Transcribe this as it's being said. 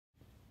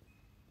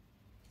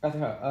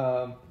আচ্ছা,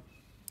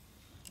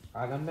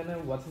 আগামবেনের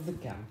what is the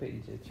campaign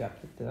যে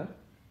চ্যাপ্টারটা,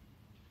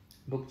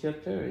 বুক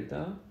চ্যাপ্টার,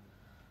 এটা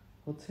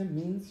হচ্ছে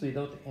means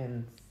without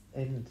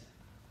and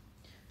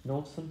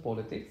notes on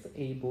politics.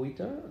 এই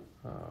বইটার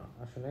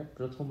আসলে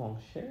প্রথম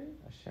অংশে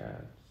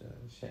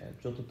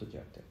চতুর্থ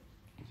চ্যাপ্টার,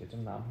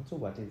 যেটার নাম হচ্ছে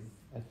হোয়াট ইজ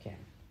আ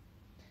ক্যাম্প।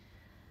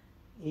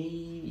 এই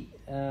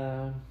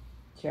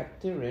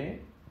চ্যাপ্টারে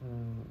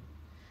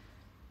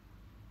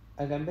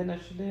আগামবেন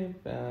আসলে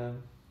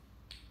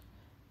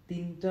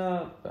তিনটা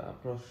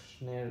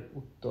প্রশ্নের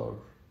উত্তর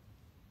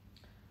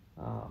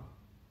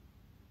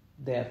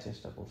দেওয়ার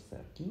চেষ্টা করছে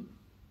আর কি।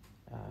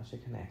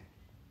 সেখানে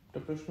একটা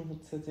প্রশ্ন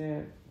হচ্ছে যে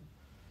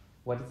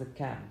হোয়াট ইজ এ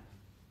ক্যাম্প,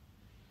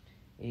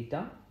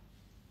 এইটা,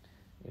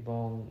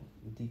 এবং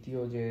দ্বিতীয়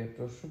যে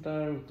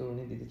প্রশ্নটার উত্তর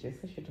উনি দিতে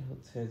চাইছে সেটা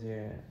হচ্ছে যে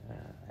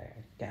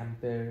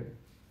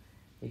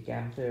এই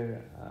ক্যাম্পের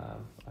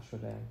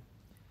আসলে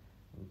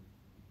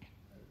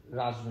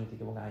রাজনৈতিক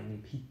এবং আইনি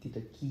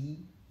ভিত্তিটা কি,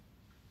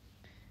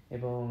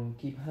 এবং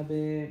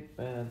কিভাবে,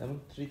 এবং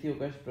তৃতীয়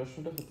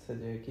প্রশ্নটা হচ্ছে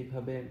যে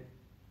কিভাবে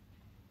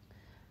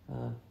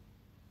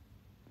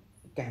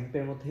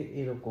ক্যাম্পের মধ্যে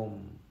এরকম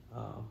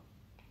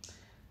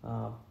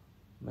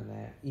মানে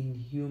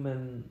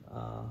ইনহিউম্যান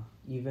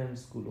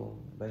ইভেন্টসগুলো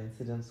বা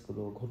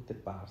ইনসিডেন্টসগুলো ঘটতে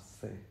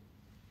পারছে।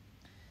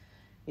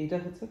 এটা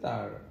হচ্ছে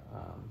তার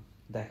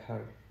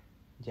দেখার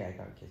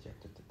জায়গা আর কি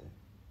চ্যাপ্টারটাতে।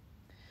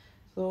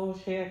 তো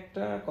সে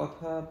একটা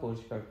কথা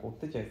পরিষ্কার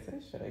করতে চাইছে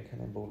সেটা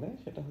এখানে বলে,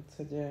 সেটা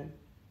হচ্ছে যে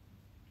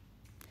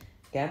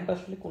ক্যাম্প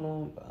আসলে কোনো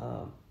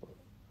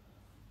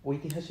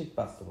ঐতিহাসিক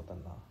বাস্তবতা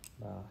না,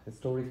 বা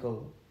হিস্টোরিক্যাল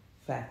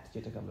ফ্যাক্ট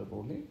যেটাকে আমরা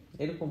বলি,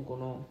 এরকম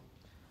কোনো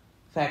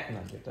ফ্যাক্ট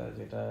না যেটা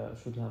যেটা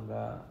শুধু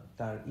আমরা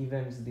তার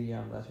ইভেন্টস দিয়ে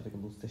আমরা সেটাকে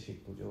বুঝতে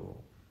শিখবো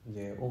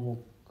যে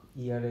অমুক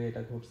ইয়ারে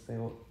এটা ঘটছে,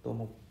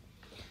 তমুক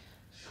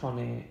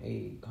সনে এই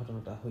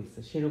ঘটনাটা হয়েছে,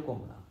 সেরকম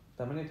না।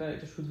 তার মানে এটা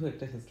শুধু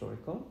একটা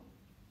হিস্টোরিক্যাল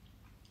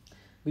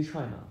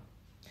বিষয় না,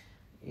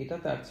 এটা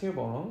তার চেয়ে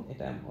বরং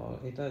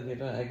এটা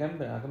যেটা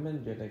আগামবেন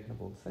যেটা এখানে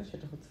বলছে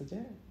সেটা হচ্ছে যে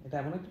এটা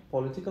এমন একটা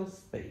পলিটিক্যাল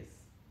স্পেস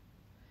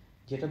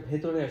যেটা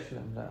ভেতরে আসলে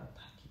আমরা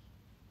থাকি।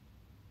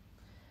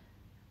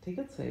 ঠিক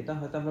আছে, এটা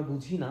হয়তো আমরা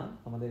বুঝি না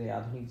আমাদের এই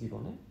আধুনিক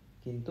জীবনে,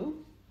 কিন্তু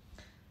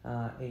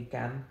এই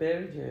ক্যাম্পের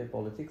যে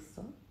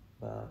পলিটিক্সটা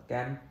বা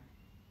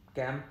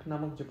ক্যাম্প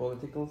নামক যে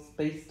পলিটিক্যাল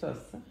স্পেসটা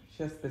আছে,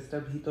 সে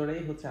স্পেসটার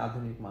ভিতরেই হচ্ছে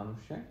আধুনিক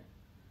মানুষের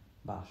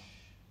বাস,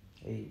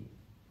 এই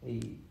এই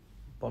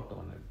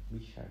বর্তমানের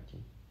বিষয় আর কি।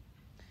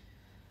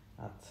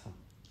 আচ্ছা,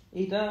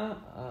 এইটা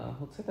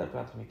হচ্ছে তার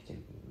প্রাথমিক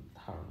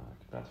ধারণা,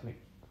 প্রাথমিক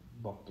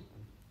বক্তব্য।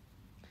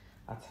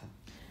 আচ্ছা,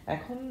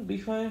 এখন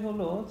বিষয়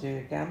হলো যে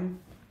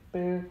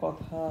ক্যাম্পের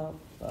কথা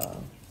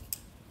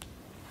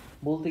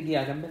বলতে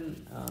গিয়ে আগামবেন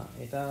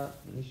এটা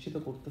নিশ্চিত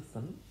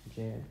করতেছেন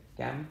যে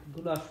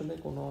ক্যাম্পগুলো আসলে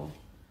কোনো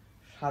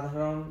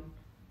সাধারণ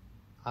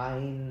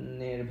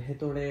আইনের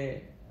ভেতরে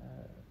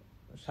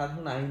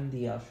সাধারণ আইন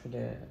দিয়ে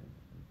আসলে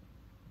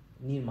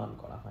নির্মাণ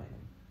করা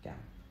হয়নি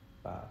ক্যাম্প,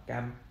 বা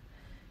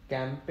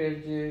ক্যাম্পের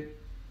যে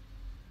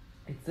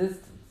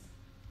এক্সিস্টেন্স,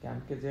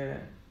 ক্যাম্পকে যে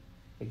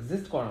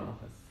এক্সিস্ট করানো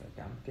হয়েছে,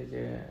 ক্যাম্পকে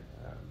যে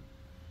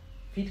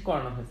ফিট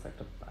করানো হয়েছে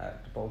একটা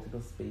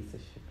পলিটিক্যাল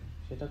স্পেসের সাথে,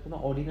 সেটা কোনো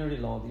অর্ডিনারি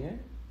ল দিয়ে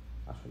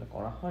আসলে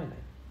করা হয়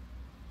নাই।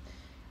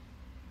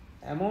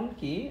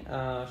 এমনকি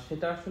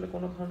সেটা আসলে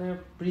কোনো ধরনের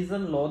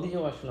প্রিজন ল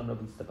দিয়েও আসলে আমরা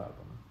বুঝতে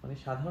পারবো না, মানে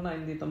সাধারণ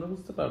আইন দিয়ে তো আমরা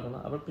বুঝতে পারবো না।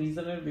 আবার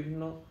প্রিজনের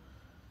বিভিন্ন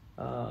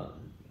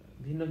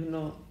ভিন্ন ভিন্ন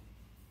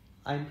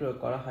আইন প্রয়োগ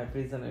করা হয়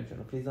প্রিজনের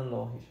জন্য, প্রিজন ল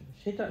হিসেবে,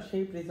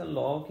 সেই প্রিজন ল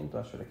কিন্তু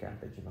আসলে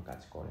ক্যাম্পের জন্য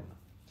কাজ করে না।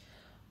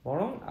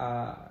 বরং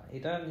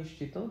এটা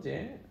নিশ্চিত যে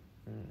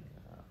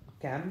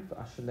ক্যাম্প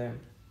আসলে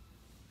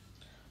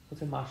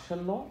হচ্ছে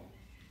মার্শাল ল,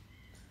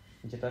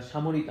 যেটা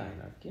সামরিক আইন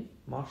আর কি,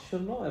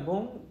 মার্শাল ল, এবং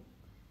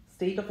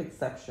স্টেট অফ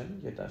এক্সেপশন,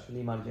 যেটা আসলে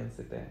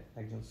ইমার্জেন্সিতে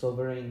একজন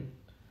সোভারেইন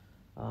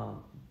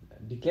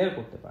ডিক্লেয়ার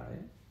করতে পারে।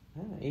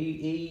 হ্যাঁ,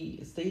 এই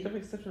state of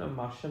exception R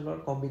martial লর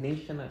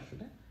combination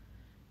আসলে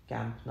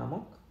ক্যাম্প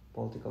নামক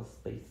পলিটিক্যাল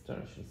স্পেসটার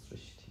আসলে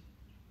সৃষ্টি।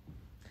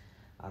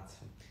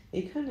 আচ্ছা,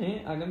 এখানে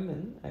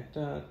আগামবেন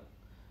একটা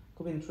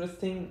খুব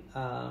ইন্টারেস্টিং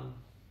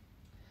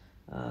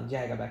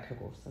জায়গা ব্যাখ্যা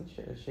করছেন।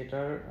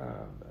 সেটার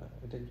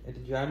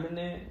এটা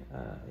জার্মানে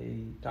এই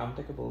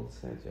টার্মটাকে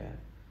বলছে যে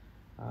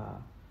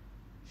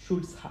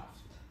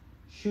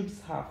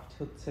শুডসহাফট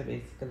হচ্ছে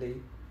বেসিক্যালি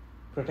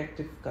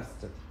প্রোটেক্টিভ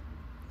কাস্টাডি।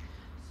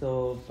 সো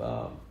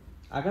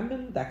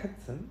আগামবেন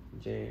দেখাচ্ছেন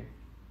যে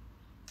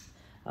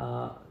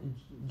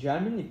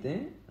জার্মানিতে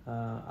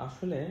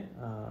আসলে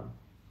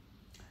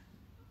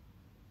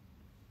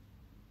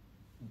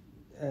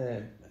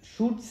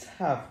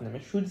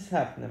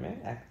শুডসহাফ নামে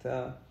একটা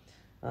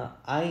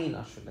আইন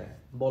আসলে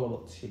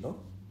বলবৎ ছিল,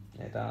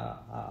 এটা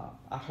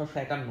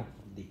 1851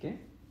 দিকে।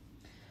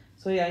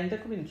 সো এই আইনটা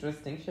খুব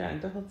ইন্টারেস্টিং। সেই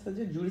আইনটা হচ্ছে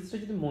যে জুরিস্টরা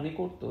যদি মনে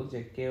করতো যে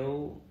কেউ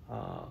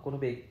কোনো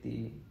ব্যক্তি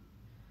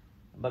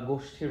বা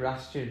গোষ্ঠীর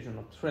রাষ্ট্রের জন্য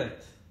থ্রেট,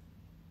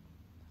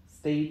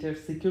 স্টেটের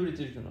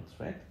সিকিউরিটির জন্য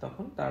থ্রেট,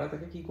 তখন তারা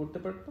তাকে কি করতে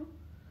পারতো,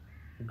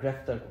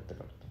 গ্রেফতার করতে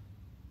পারতো।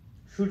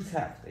 শুডস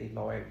হ্যাভ এই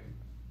লয়ের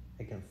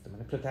against them,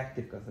 মানে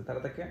protective custody, তারা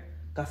তাকে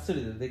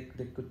কাস্টাডি দেয়,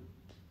 they could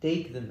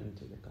take them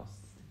into the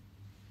custody.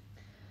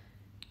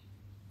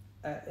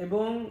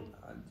 এবং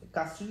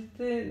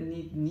কাস্টাডিতে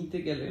নিতে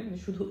গেলে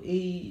শুধু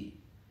এই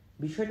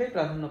বিষয়টাই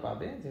প্রাধান্য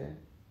পাবে যে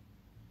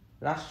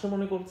রাষ্ট্র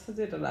মনে করছে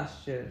যে এটা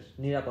রাষ্ট্রের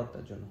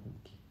নিরাপত্তার জন্য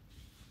হুমকি।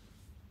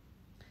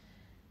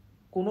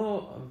 কোনো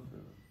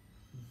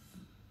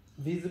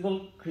ভিজিবল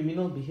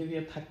ক্রিমিনাল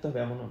বিহেভিয়ার থাকতে হবে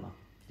এমনও না,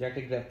 যাকে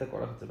গ্রেপ্তার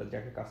করা হচ্ছে বা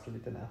যাকে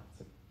কাস্টাডিতে নেওয়া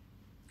হচ্ছে।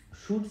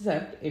 শুটস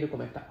অ্যাক্ট এরকম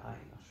একটা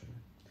আইন আসলে।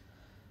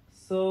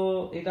 সো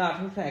এটা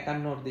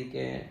 1851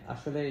 দিকে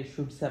আসলে এই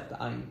শুটস অ্যাক্ট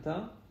আইনটা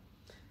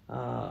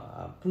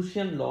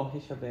প্রুশিয়ান ল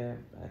হিসাবে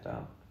এটা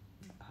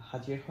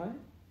হাজির হয়,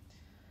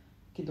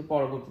 কিন্তু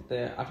পরবর্তীতে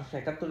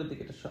 1871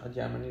 দিকে এটা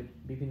জার্মানির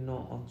বিভিন্ন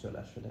অঞ্চলে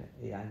আসলে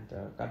এই আইনটা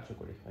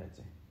কার্যকরী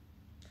হয়েছে।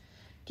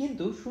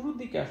 কিন্তু শুরুর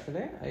দিকে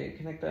আসলে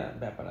এখানে একটা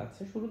ব্যাপার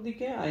আছে, শুরুর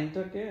দিকে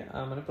আইনটাকে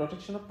মানে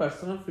প্রোটেকশন অফ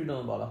পার্সোনাল ফ্রিডম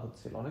বলা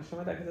হচ্ছিল। অনেক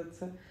সময় দেখা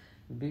যাচ্ছে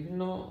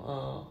বিভিন্ন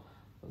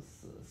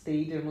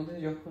স্টেটের মধ্যে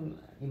যখন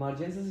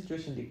ইমার্জেন্সি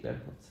সিচুয়েশন ডিক্লেয়ার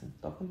হচ্ছে,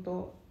 তখন তো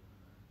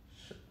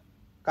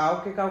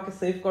কাউকে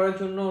সেভ করার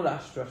জন্য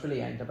রাষ্ট্র আসলে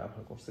এই আইনটা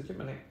ব্যবহার করছে, যে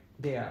মানে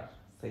দে আর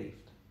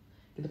সেফড।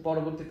 কিন্তু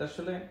পরবর্তীতে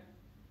আসলে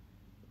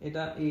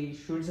এটা এই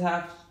শুডস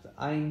হ্যাভ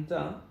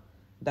আইনটা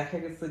দেখা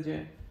গেছে যে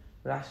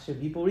রাষ্ট্রের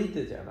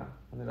বিপরীতে যারা,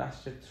 মানে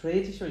রাষ্ট্রের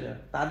থ্রেট হিসেবে যারা,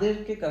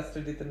 তাদেরকে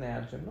কাস্টাডিতে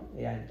নেওয়ার জন্য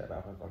এই আইনটা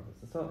ব্যবহার করা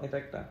হচ্ছে। সো এটা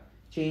একটা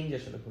চেঞ্জ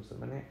আসলে ঘটছে।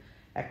 মানে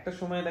একটা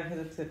সময় দেখা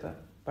যাচ্ছে এটা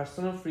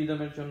পার্সোনাল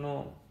ফ্রিডমের জন্য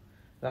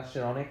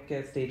রাষ্ট্রের অনেককে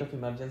স্টেট অফ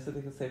ইমার্জেন্সি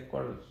থেকে সেভ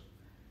করার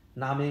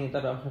নামে এটা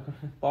ব্যবহার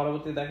করা,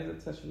 পরবর্তী দেখা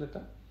যাচ্ছে আসলে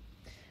এটা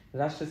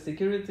রাষ্ট্রের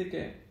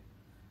সিকিউরিটিকে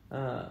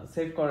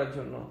সেভ করার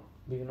জন্য,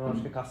 বিভিন্ন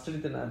মানুষকে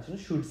কাস্টাডিতে নেওয়ার জন্য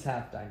শুডস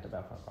হ্যাভ আইনটা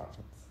ব্যবহার করা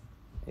হচ্ছে।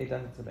 এটা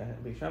হচ্ছে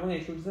বিষয়। এবং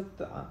এই শুডস হ্যাভ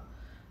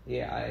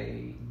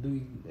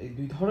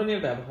দুই ধরনের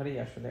ব্যবহারই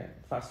আসলে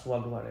ফার্স্ট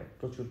ওয়ার্ল্ড ওয়ারে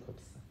প্রচুর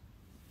ঘটছে।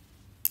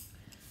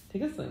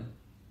 ঠিক আছে,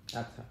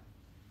 আচ্ছা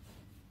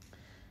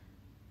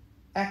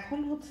এখন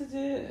হচ্ছে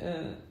যে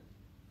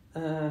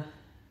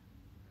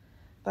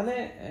তাহলে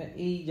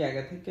এই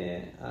জায়গা থেকে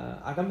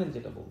আগামেন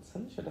যেটা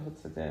বলছেন সেটা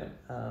হচ্ছে যে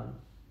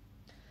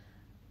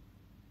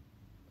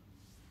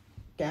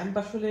ক্যাম্প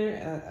আসলে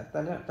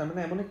তার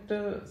মানে এমন একটা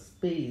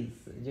স্পেস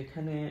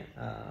যেখানে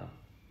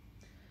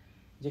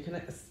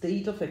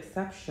state of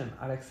exception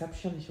R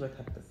exception হিসেবে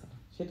থাকতেছে না,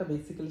 সেটা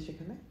বেসিক্যালি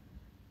সেখানে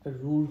একটা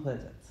রুল হয়ে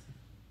যাচ্ছে।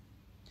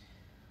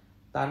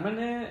 তার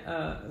মানে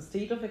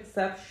স্টেট অফ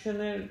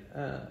এক্সেপশনের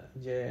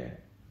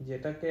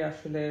যেটাকে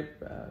আসলে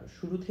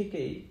শুরু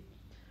থেকেই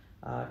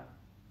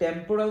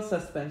টেম্পোরাল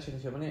সাসপেনশন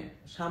হিসেবে, মানে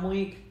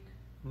সাময়িক,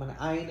 মানে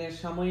আইনের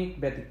সাময়িক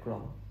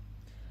ব্যতিক্রম,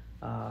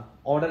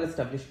 অর্ডার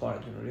এস্টাবলিশ করার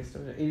জন্য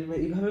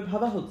এইভাবে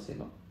ভাবা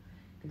হচ্ছিল।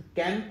 কিন্তু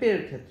ক্যাম্পের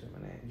ক্ষেত্রে,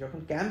 মানে যখন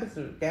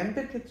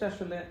ক্যাম্পের ক্ষেত্রে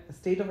আসলে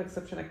স্টেট অফ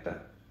এক্সেপশন একটা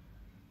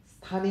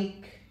স্থানিক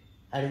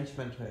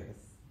অ্যারেঞ্জমেন্ট হয়ে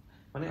গেছে।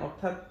 মানে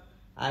অর্থাৎ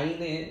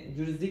আইনে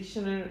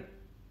জুরিসডিকশনের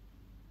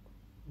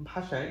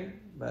ভাষায়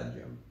বা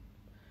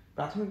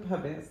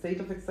প্রাথমিকভাবে স্টেট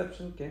অফ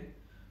এক্সেপশনকে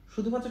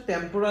শুধুমাত্র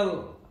টেম্পোরাল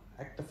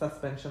একটা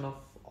suspension of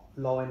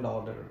law and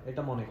order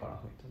এটা মনে করা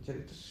হতো, যে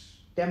এটা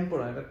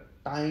টেম্পোরাল, এটা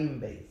time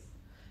base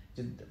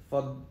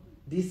for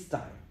this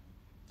time.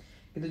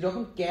 কিন্তু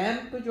যখন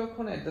ক্যাম্প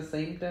যখন at the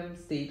same time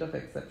state of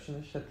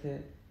এক্সেপশনের সাথে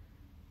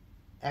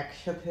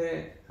একসাথে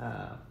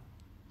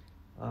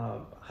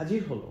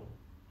হাজির হলো,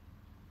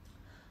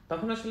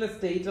 তখন আসলে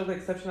state of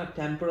exception R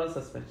temporal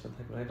suspension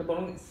থাকলো না, এটা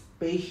বরং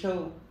স্পেশাল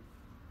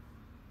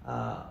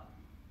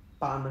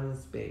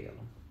পার্মানেন্স পেয়ে গেল।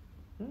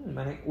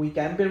 মানে ওই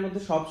ক্যাম্পের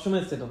মধ্যে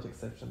সবসময় স্টেট অফ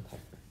এক্সেপশন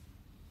থাকবে।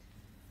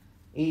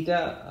 এইটা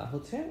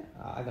হচ্ছে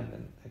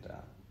আগামবেন এটা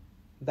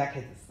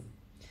দেখাইতেছেন।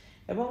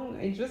 এবং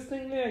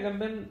ইন্টারেস্টিংলি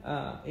আগামবেন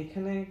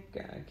এখানে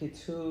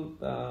কিছু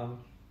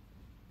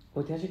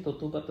ঐতিহাসিক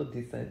তথ্যপাত্র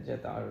দিচ্ছে, যে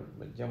তার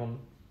যেমন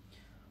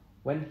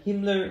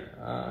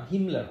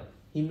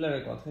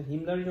হিমলারের কথা,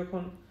 হিমলার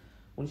যখন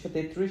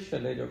 1933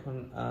 সালে যখন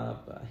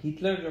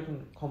হিটলার যখন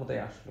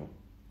ক্ষমতায় আসলো,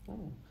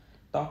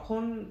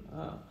 তখন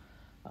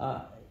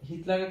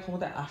হিটলারের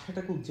ক্ষমতায়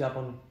আশাটাকে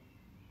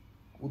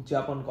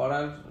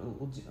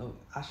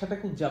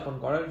উদযাপন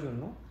করার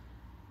জন্য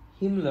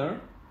হিমলার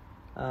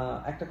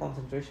একটা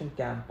কনসেন্ট্রেশন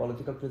ক্যাম্প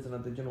পলিটিক্যাল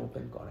প্রিজনারদের জন্য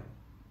ওপেন করেন।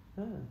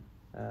 হ্যাঁ,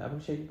 এবং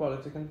সেই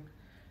পলিটিক্যাল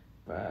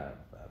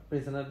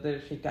প্রিজনারদের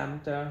সেই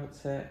ক্যাম্পটা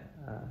হচ্ছে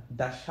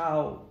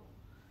ডাসাও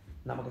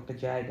নামক একটা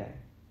জায়গায়,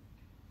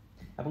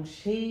 এবং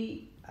সেই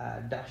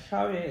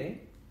ডাসাওয়ে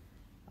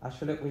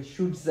আসলে ওই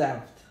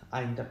শুটজাফট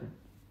আইনটা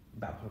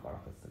ব্যবহার করা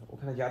হয়েছিল।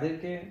 ওখানে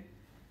যাদেরকে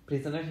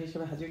প্রিজনার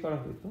হিসেবে হাজির করা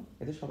হইতো,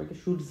 এদের সবাইকে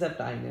শুটজাফট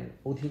আইনের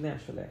অধীনে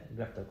আসলে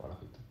গ্রেপ্তার করা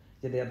হইতো,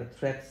 যে দে are the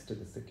threats to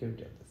the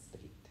security of the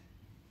state.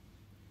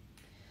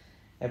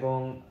 এবং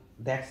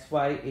দ্যাটস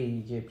ওয়াই এই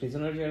যে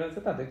প্রিজনার যারা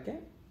আছে তাদেরকে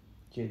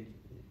যে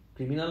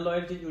ক্রিমিনাল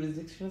লয়ের যে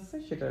জুরিসডিকশন আছে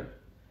সেটার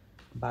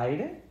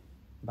বাইরে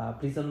বা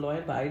প্রিজন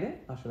লয়ের বাইরে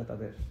আসলে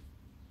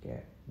তাদেরকে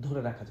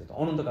ধরে রাখা যেত,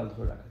 অনন্তকাল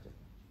ধরে রাখা যেত।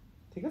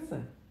 ঠিক আছে,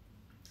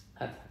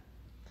 আচ্ছা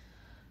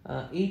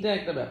এইটা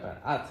একটা ব্যাপার।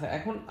 আচ্ছা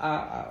এখন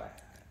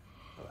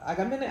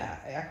আগামী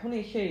এখন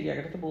এসে এই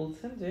জায়গাটাতে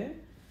বলছেন যে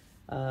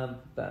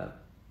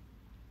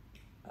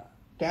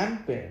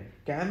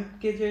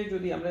ক্যাম্পকে যে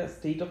যদি আমরা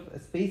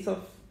স্পেস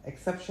অফ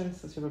এক্সেপশনস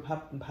হিসেবে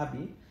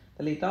ভাবি,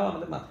 তাহলে এটাও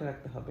আমাদের মাথায়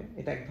রাখতে হবে,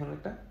 এটা এক ধরনের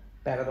একটা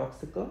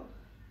প্যারাডক্সিক্যাল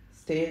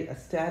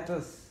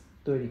স্ট্যাটাস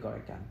তৈরি করে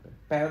ক্যাম্পের।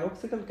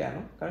 প্যারাডক্সিক্যাল কেন?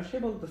 কারণ সে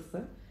বলতেছে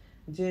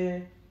যে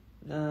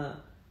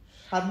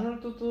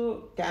সাধারণত তো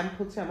ক্যাম্প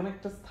হচ্ছে এমন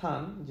একটা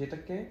স্থান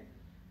যেটাকে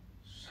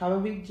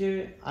স্বাভাবিক যে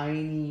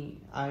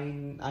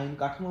আইন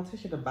কাঠামো আছে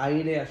সেটা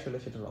বাইরে আসলে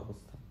সেটার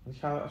অবস্থা,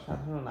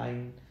 সাধারণ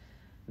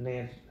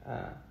আইনের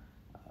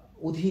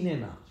অধীনে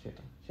না,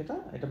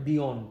 এটা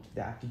beyond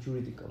that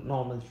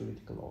normal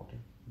juridical order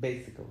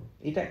basically.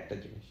 এটা একটা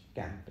জিনিস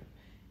ক্যাম্পের।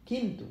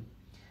 কিন্তু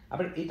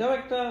আবার এটাও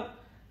একটা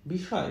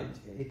বিষয়,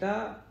 এটা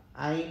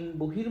আইন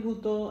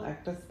বহির্ভূত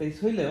একটা স্পেস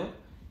হইলেও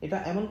এটা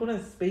এমন কোনো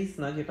স্পেস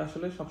না যেটা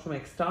আসলে সবসময়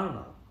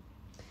এক্সটার্নাল।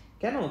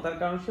 কেন? তার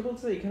কারণ সে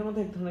বলছে এখানের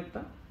মধ্যে এক ধরনের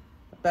একটা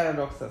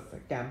প্যারাডক্স আছে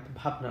ক্যাম্প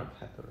ভাবনার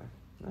ভেতরে,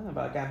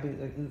 বা ক্যাম্পিং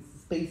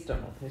স্পেসটার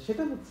মধ্যে।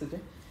 সেটা হচ্ছে যে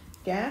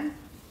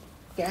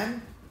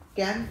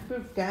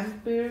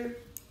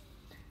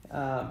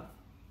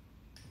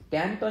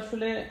ক্যাম্প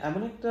আসলে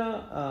এমন একটা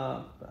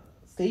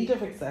স্টেট অফ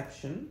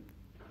এক্সেপশন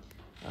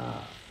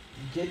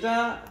যেটা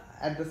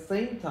অ্যাট দ্য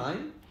সেম টাইম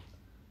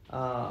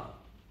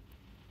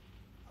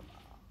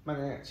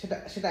মানে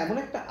সেটা এমন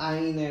একটা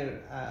আইনের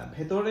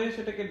ভেতরে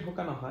সেটাকে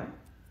ঢোকানো হয়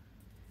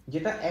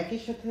যেটা একই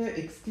সাথে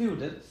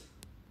এক্সক্লুডেড,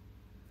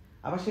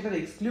 আবার সেটার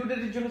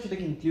এক্সক্লুডেডের জন্য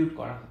সেটাকে ইনক্লুড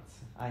করা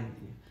হচ্ছে আইন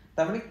দিয়ে।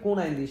 তার মানে কোন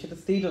আইন দিয়ে? সেটা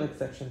স্টেট অফ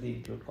এক্সেপশন দিয়ে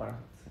ইনক্লুড করা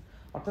হচ্ছে।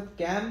 অর্থাৎ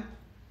camp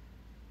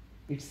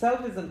itself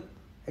is an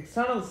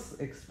external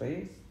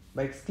space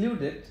by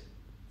excluded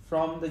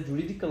from the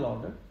juridical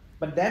order,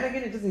 but then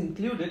again it is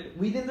included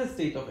within the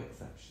state of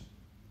exception.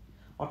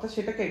 অর্থাৎ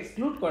সেটাকে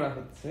এক্সক্লুড করা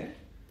হচ্ছে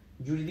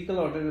জুরিডিক্যাল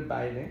অর্ডারের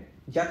বাইরে,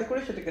 যাতে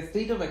করে সেটাকে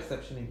স্টেট অফ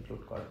এক্সেপশন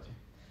ইনক্লুড করা যায়।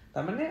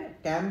 তার মানে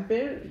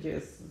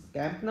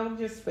ক্যাম্প নামক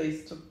যে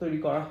স্পেসটা তৈরি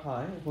করা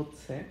হয়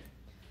হচ্ছে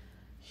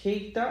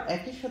সেইটা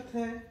একই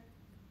সাথে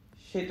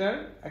সেটার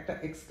একটা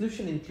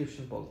এক্সক্লুশন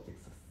ইনক্লুশন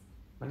পলিটিক্স আছে,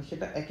 মানে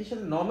সেটা একই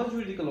সাথে নর্মাল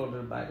জুরিডিক্যাল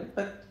অর্ডার বাইরে,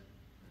 বাট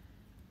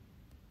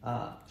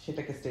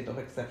সেটাকে স্টেট অফ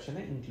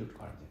এক্সেপশনে ইনক্লুড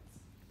করা যাচ্ছে।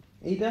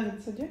 এইটা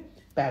হচ্ছে যে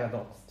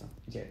প্যারাডক্সটা,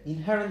 যে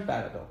inherent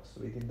paradox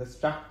within the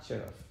structure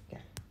of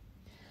camp.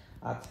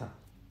 আচ্ছা,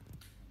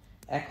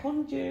 এখন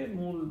যে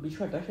মূল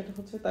বিষয়টা সেটা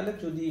হচ্ছে, তাহলে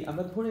যদি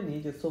আমরা ধরে নিই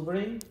যে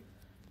সোভারেইন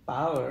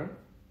পাওয়ার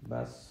বা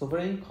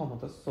সোভারেইন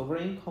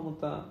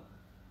ক্ষমতা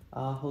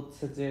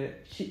হচ্ছে যে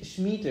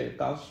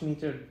কার্ল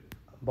শ্মিটের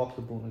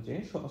বক্তব্য অনুযায়ী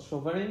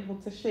সোভারেইন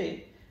হচ্ছে সে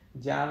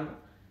যার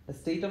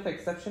স্টেট অফ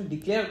এক্সেপশন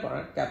ডিক্লেয়ার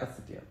করার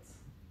ক্যাপাসিটি আছে।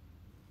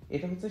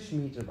 এটা হচ্ছে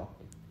শ্মিটের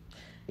বক্তব্য।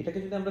 এটাকে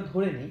যদি আমরা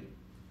ধরে নিই,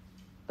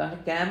 তাহলে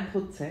ক্যাম্প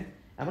হচ্ছে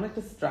এমন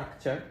একটা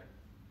স্ট্রাকচার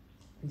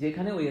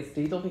যেখানে ওই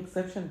স্টেট অফ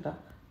এক্সেপশনটা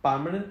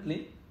পার্মানেন্টলি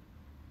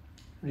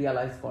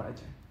রিয়ালাইজ করা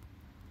যায়।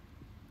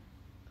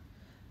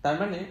 তার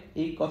মানে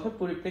এই কথার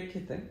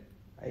পরিপ্রেক্ষিতে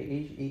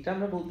এইটা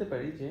আমরা বলতে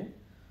পারি যে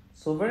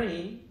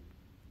সোভারেইন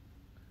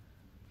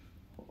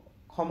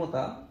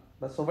ক্ষমতা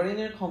বা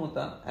সোভারেইনের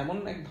ক্ষমতা এমন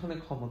এক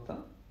ধরনের ক্ষমতা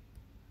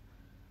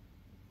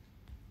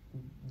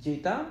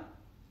যেটা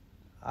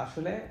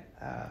আসলে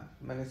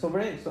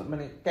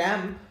মানে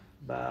ক্যাম্প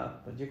বা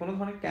যে কোনো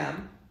ধরনের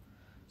ক্যাম্প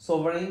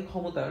সোভারেইন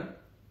ক্ষমতার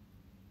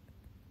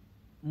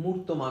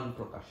মূর্তমান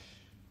প্রকাশ,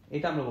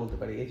 এটা আমরা বলতে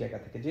পারি এই জায়গা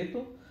থেকে। যেহেতু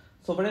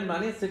সোভারেইন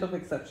মানে স্টেট অফ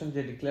এক্সেপশন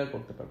যে ডিক্লেয়ার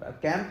করতে পারবে, আর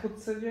ক্যাম্প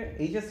হচ্ছে যে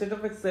এই যে স্টেট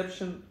অফ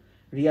এক্সেপশন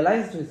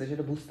রিয়েলাইজড হয়েছে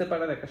সেটা বুঝতে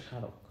পারার একটা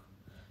স্মারক।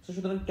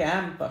 সুতরাং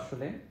ক্যাম্প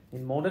আসলে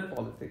ইন মডার্ন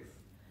পলিটিক্স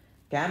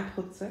ক্যাম্প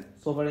হচ্ছে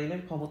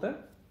সোভারেইনের ক্ষমতার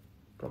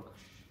প্রকাশ।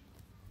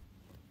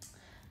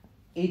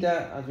 এইটা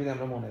যদি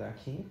আমরা মনে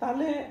রাখি,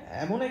 তাহলে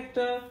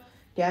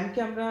ক্যাম্পকে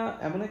আমরা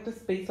এমন একটা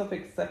স্পেস অফ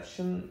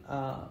এক্সেপশন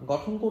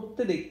গঠন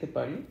করতে দেখতে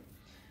পারি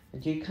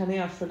যেখানে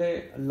আসলে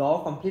ল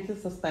কমপ্লিটলি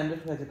সাসপেন্ডেড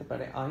হয়ে যেতে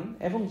পারে আইন,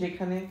 এবং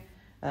যেখানে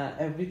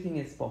এভরিথিং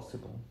ইজ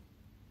পসিবল,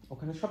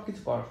 ওখানে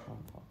সবকিছু করা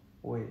সম্ভব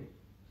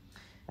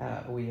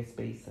ওই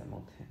স্পেসের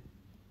মধ্যে।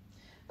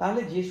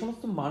 তাহলে যে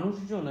সমস্ত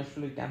মানুষজন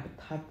আসলে ক্যাম্পে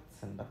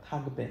থাকছেন বা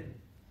থাকবেন,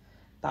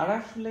 তারা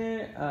আসলে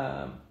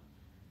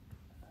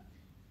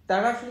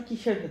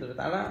কিসের ভেতরে?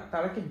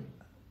 তারা কি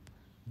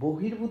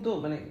বহির্ভূত,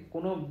 মানে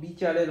কোনো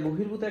বিচারের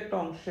বহির্ভূত একটা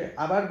অংশে,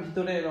 আবার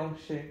ভিতরের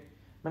অংশে,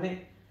 মানে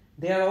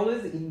দে আর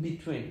অলওয়েজ ইন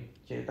বিটুইন,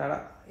 যে তারা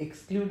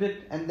excluded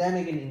and then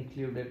again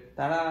included,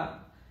 তারা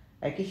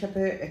একই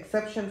সাথে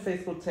এক্সেপশন ফেস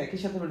করছে, একই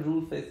সাথে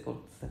রুল ফেস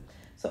করছে।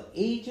 সো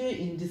এই যে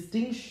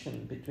ইনডিস্টিংশন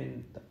বিটুইন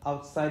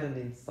আউটসাইড অ্যান্ড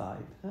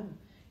ইনসাইড, হ্যাঁ,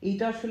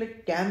 এইটা আসলে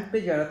ক্যাম্পে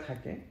যারা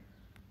থাকে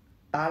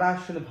তারা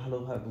আসলে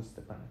ভালোভাবে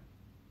বুঝতে পারে।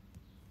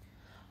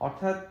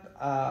 অর্থাৎ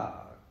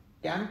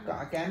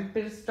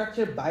ক্যাম্পের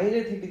স্ট্রাকচার বাইরে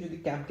থেকে যদি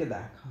ক্যাম্পকে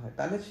দেখা হয়,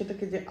 তাহলে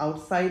সেটাকে যে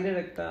আউটসাইডের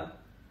একটা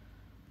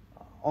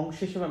অংশ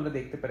হিসেবে আমরা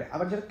দেখতে পারি।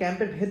 আবার যারা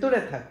ক্যাম্পের ভেতরে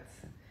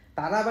থাকছে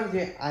তারা আবার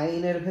যে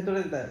আইনের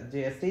ভেতরে, যে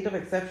স্টেট অফ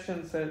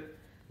এক্সেপশনস এর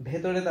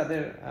ভেতরে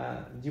তাদের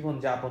জীবন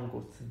যাপন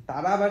করছেন,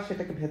 তারা আবার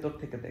সেটাকে ভেতর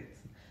থেকে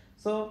দেখছেন।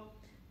 সো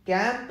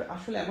ক্যাম্প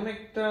আসলে এমন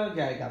একটা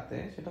জায়গাতে,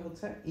 সেটা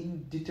হচ্ছে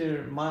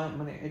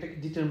মানে এটাকে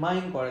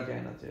ডিটারমাইন করা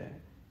যায় না যে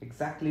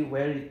এক্স্যাক্টলি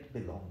ওয়্যার ইট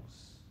বিলংস,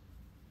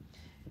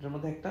 এটার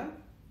মধ্যে একটা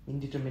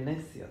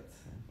ইনডিটারমিনেসি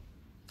আছে।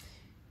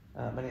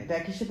 মানে এটা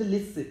একই সাথে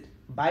লিসিট,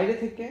 বাইরে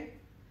থেকে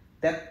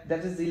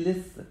দ্যাট ইজ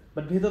ইলিসিট,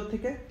 বাট ভেতর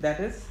থেকে দ্যাট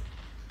ইজ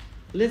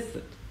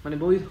লিসিট, মানে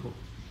বৈধ।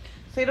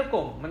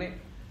 সেরকম মানে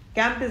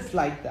ক্যাম্প ইজ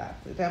লাইক দ্যাট,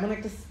 এটা এমন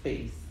একটা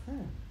স্পেস।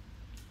 হ্যাঁ,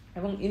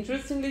 এবং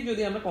ইন্টারেস্টিংলি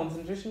যদি আমরা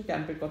কনসেন্ট্রেশন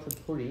ক্যাম্পের কথা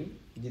ধরি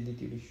যে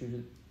দ্বিতীয়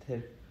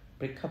বিশ্বযুদ্ধের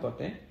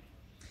প্রেক্ষাপটে,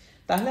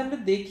 তাহলে আমরা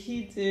দেখি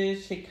যে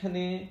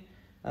সেখানে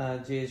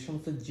যে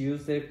সমস্ত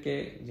জিউসদেরকে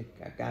যে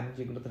ক্যাম্প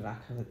যেগুলোতে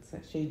রাখা হচ্ছে,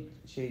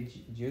 সেই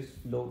জিউস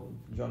লোক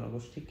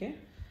জনগোষ্ঠীকে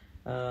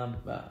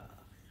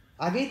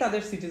আগেই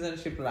তাদের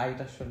সিটিজেনশিপ রাইট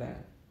আসলে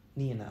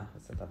নিয়ে নেওয়া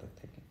হয়েছে তাদের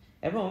থেকে,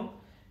 এবং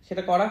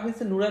সেটা করা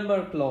হয়েছে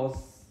নুরেমবার্গ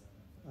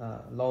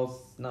লস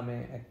নামে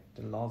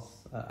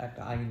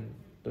একটা আইন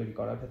তৈরি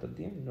করার ভেতর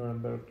দিয়ে,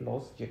 নুরেমবার্গ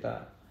লস, যেটা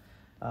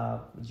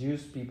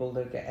জিউস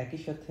পিপলদেরকে একই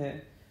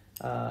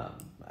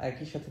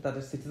সাথে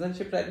তাদের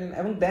সিটিজেনশিপ রাইট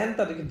এবং দেন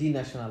তাদেরকে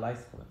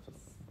ডিন্যাশনালাইজ করে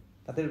ফেলছে,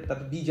 তাদের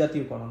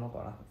বিজাতীয়করণও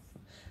করা হচ্ছে।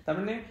 তার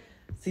মানে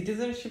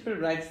সিটিজেনশিপের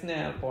রাইটস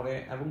নেওয়ার পরে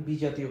এবং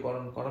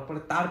বিজাতীয়করণ করার পরে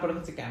তারপরে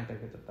হচ্ছে ক্যাম্পের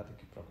ভেতর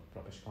তাদেরকে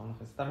প্রবেশ করানো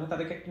হয়েছে। তার মানে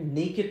তাদেরকে একটা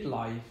নেকেড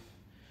লাইফ,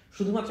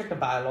 শুধুমাত্র একটা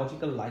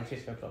বায়োলজিক্যাল লাইফ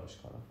হিসেবে প্রবেশ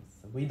করা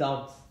হয়েছে,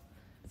 without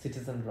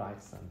citizen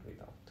rights and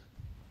without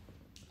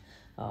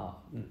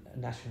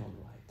national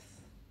rights.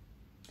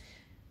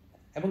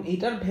 এবং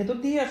এইটার ভেতর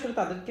দিয়ে আসলে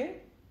তাদেরকে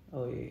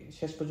ওই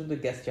শেষ পর্যন্ত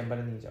গ্যাস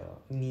চেম্বারে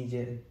নিয়ে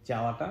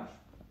যাওয়াটা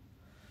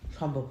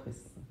সম্ভব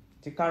হয়েছে,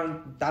 যে কারণ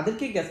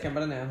তাদেরকে গ্যাস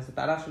চেম্বারে নেওয়া হয়েছে,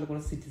 তারা আসলে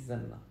কোনো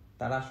সিটিজেন না,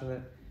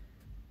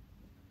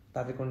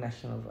 তাদের কোনো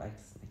ন্যাশনাল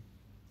রাইটস নেই,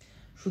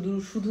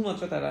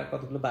 শুধুমাত্র তারা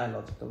কতগুলো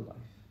biological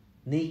life,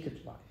 naked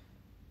life,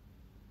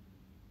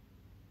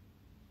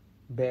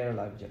 bear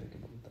life যাদেরকে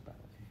বলতে পারে।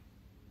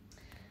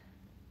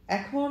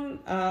 এখন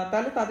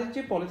তাহলে তাদের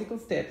যে পলিটিক্যাল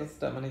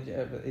স্ট্যাটাসটা, মানে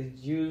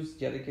জিউস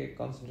যাদেরকে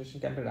কনসেন্ট্রেশন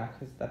ক্যাম্পে রাখা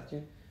হয়েছে, তাদের যে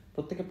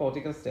প্রত্যেকে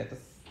পলিটিক্যাল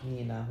স্ট্যাটাস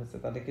নিয়ে নেওয়া হয়েছে,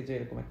 তাদেরকে যে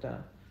এরকম একটা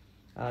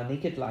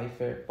নেকেড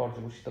লাইফে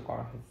পর্যবেসিত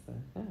করা হয়েছে।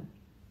 হ্যাঁ,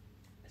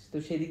 তো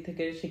সেই দিক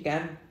থেকে সেই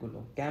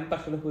ক্যাম্প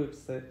আসলে হয়ে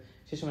উঠছে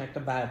সে সময়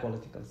একটা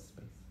বায়োপলিটিক্যাল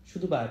স্পেস,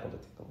 শুধু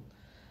বায়োপলিটিক্যাল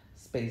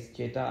স্পেস,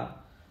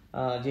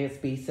 যে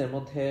স্পেসের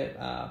মধ্যে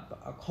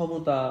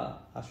ক্ষমতা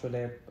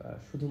আসলে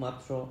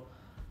শুধুমাত্র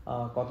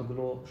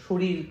কতগুলো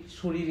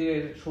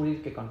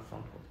শরীরকে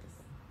কনফ্রন্ট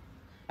করতেছে,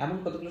 এমন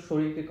কতগুলো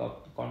শরীরকে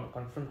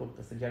কনফ্রন্ট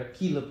করতেছে যারা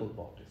কিলেবল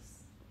বডিজ,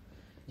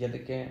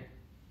 যাদেরকে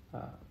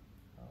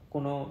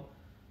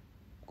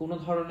কোনো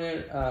ধরনের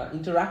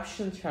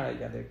ইন্টারাকশন ছাড়াই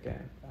যাদেরকে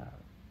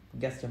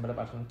গ্যাস চেম্বারে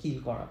পাঠানো, কিল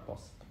করা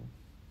পসিবল।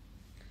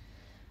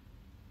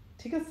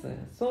 ঠিক আছে,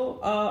 সো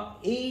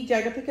এই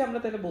জায়গা থেকে আমরা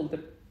তাহলে বলতে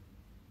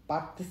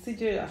পারতেছি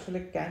যে আসলে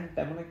ক্যাম্প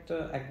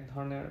এক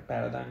ধরনের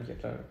প্যারাডাইম,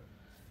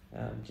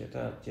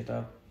 যেটা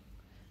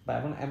বা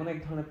এমন এক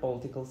ধরনের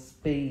পলিটিক্যাল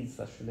স্পেস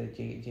আসলে,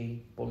 যেই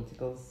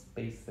পলিটিক্যাল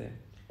স্পেসে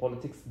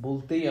পলিটিক্স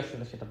বলতেই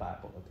আসলে সেটা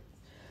বায়োপলিটিক্স,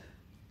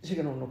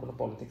 সেখানে অন্য কোনো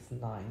পলিটিক্স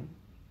নাই,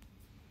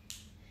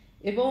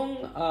 এবং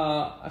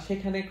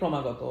সেখানে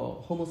ক্রমাগত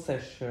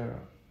হোমোসেক্সুয়াল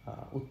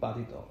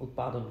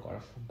উৎপাদন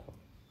করা সম্ভব।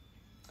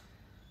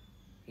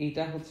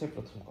 এইটা হচ্ছে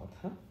প্রথম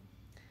কথা।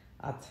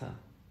 আচ্ছা,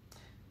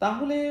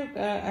 তাহলে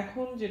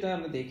এখন যেটা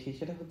আমরা দেখি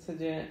সেটা হচ্ছে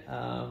যে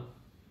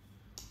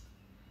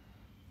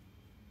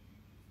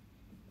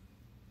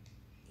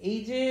এই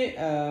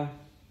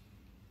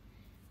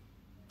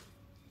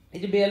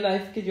যে বেয়ার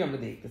লাইফকে যে আমরা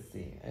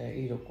দেখতেছি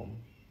এইরকম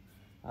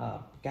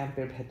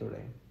ক্যাম্পের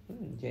ভেতরে,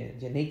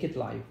 যে নেকেড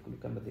লাইফ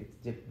গুলোকে আমরা দেখছি,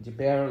 যে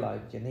বেয়ার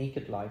লাইফ, যে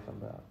নেকেড লাইফ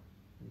আমরা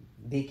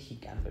দেখি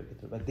ক্যাম্পের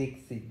ভেতরে বা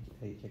দেখছি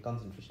এই যে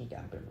কনসেন্ট্রেশন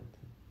ক্যাম্পের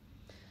মধ্যে,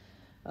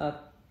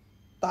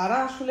 তারা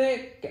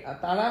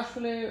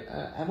আসলে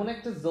এমন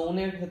একটা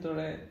জোনের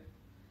ভেতরে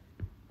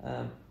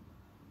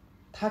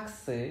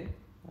থাকছে,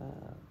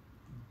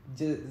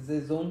 যে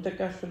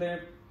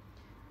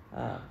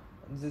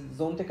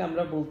জোনটাকে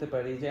আমরা বলতে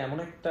পারি যে এমন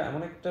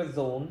একটা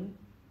জোন,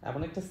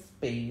 এমন একটা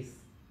স্পেস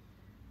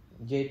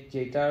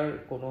যেটার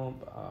কোনো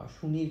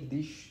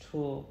সুনির্দিষ্ট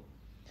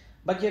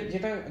বা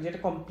যেটা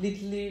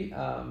কমপ্লিটলি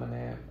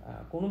মানে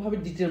কোনোভাবে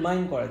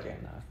ডিটারমাইন করা যায়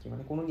না আর কি,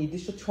 মানে কোনো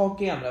নির্দিষ্ট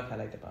ছকে আমরা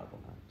ফেলাইতে পারবো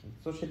না আর কি।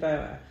 তো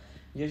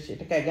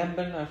সেটাকে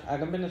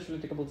আগাম্বেন আসলে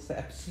এটাকে বলছে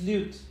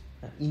অ্যাবসলিউট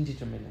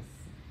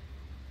ইনডিটারমিনেসি।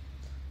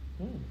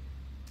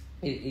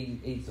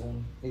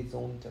 এই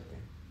জোনটাতে,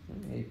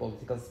 এই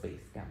পলিটিক্যাল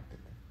স্পেস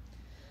ক্যাম্পটাতে।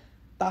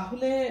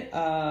 তাহলে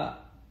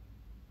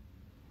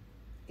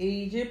এই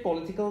যে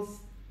পলিটিক্যাল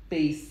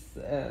স্পেস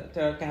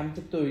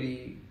ক্যাম্পের তৈরি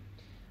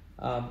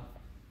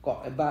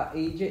বা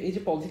এই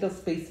যে পলিটিক্যাল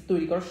স্পেস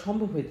তৈরি করা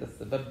সম্ভব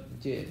হইতেছে, বা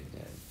যে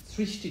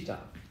সৃষ্টিটা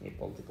এই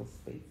পলিটিক্যাল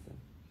স্পেসে,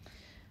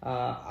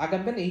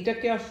 আগামবেন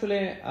এইটাকে আসলে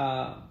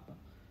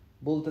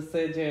বলতেছে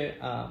যে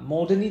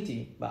মডার্নিটি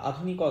বা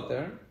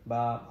আধুনিকতার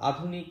বা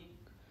আধুনিক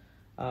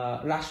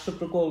রাষ্ট্র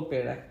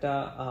প্রকল্পের একটা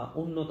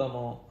অন্যতম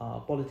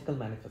পলিটিক্যাল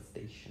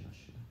ম্যানিফেস্টেশন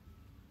আসলে।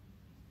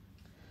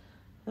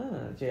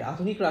 হ্যাঁ, যে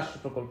আধুনিক রাষ্ট্র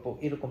প্রকল্প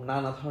এরকম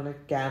নানা ধরনের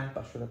ক্যাম্প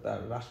আসলে তার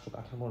রাষ্ট্র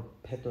কাঠামোর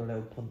ভেতরে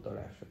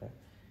অভ্যন্তরে আসলে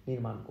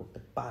নির্মাণ করতে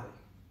পারে।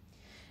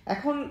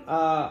 এখন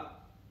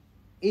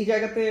এই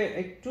জায়গাতে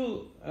একটু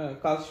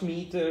কার্ল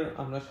শ্মিটের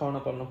আমরা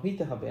শরণাপন্ন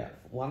হইতে হবে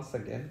ওয়ান্স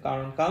অ্যাগেন,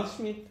 কারণ কার্ল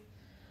শ্মিট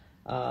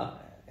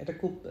এটা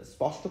খুব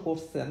স্পষ্ট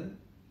করছেন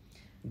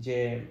যে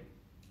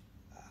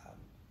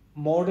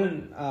মডার্ন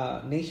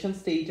নেশন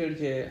স্টেটের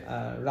যে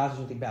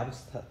রাজনৈতিক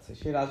ব্যবস্থা আছে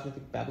সেই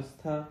রাজনৈতিক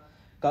ব্যবস্থা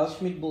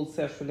কালশমিট বলছে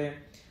আসলে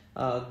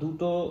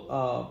দুটো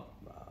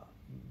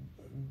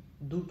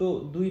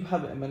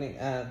দুইভাবে মানে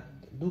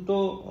দুটো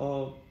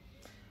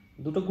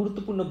দুটো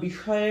গুরুত্বপূর্ণ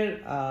বিষয়ের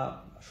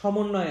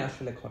সমন্বয়ে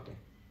আসলে ঘটে।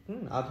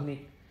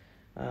 আধুনিক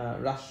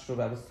রাষ্ট্র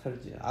ব্যবস্থার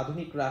যে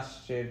আধুনিক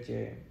রাষ্ট্রের যে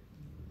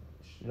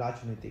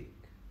রাজনৈতিক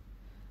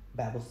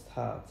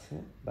ব্যবস্থা আছে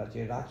বা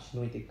যে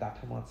রাজনৈতিক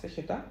কাঠামো আছে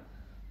সেটা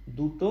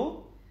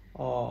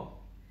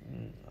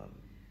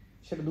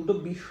দুটো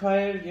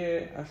বিষয়ের যে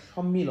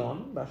সম্মিলন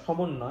বা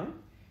সমন্বয়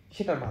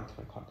সেটার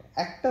মাধ্যমে ঘটে।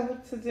 একটা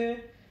হচ্ছে যে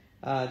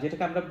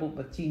যেটাকে আমরা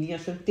চিনি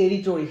আসলে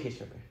টেরিটরি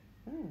হিসেবে,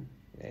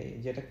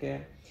 যেটাকে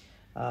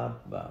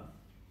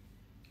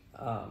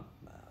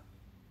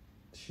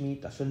স্মিথ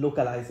আসলে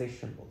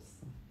লোকালাইজেশন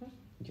বলছে,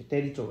 যে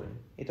টেরিটরি,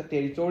 এটা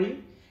টেরিটরি।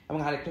 এবং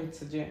আরেকটা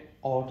হচ্ছে যে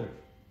অর্ডার,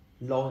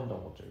 ল অ্যান্ড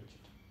অর্ডার,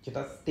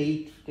 যেটা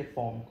স্টেটকে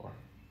ফর্ম করে।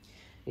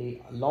 এই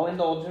ল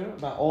অ্যান্ড অর্ডার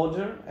বা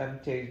অর্ডার অ্যান্ড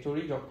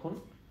টেরিটরি যখন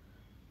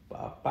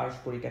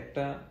পারস্পরিক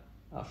একটা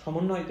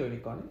সমন্বয় তৈরি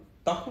করে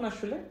তখন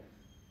আসলে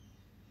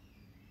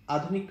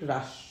আধুনিক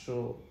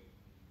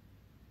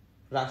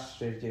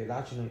রাষ্ট্রের যে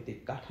রাজনৈতিক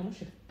কাঠামো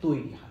সেটা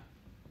তৈরি হয়।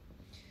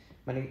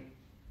 মানে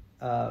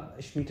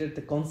স্মিথের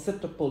দ্য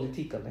কনসেপ্ট অফ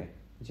পলিটিক্যালে,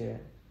 যে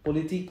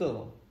পলিটিক্যাল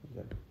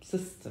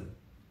সিস্টেম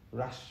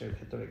রাষ্ট্রের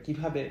ভেতরে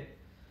কিভাবে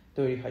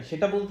তৈরি হয়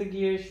সেটা বলতে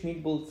গিয়ে স্মিথ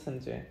বলছেন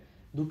যে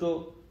দুটো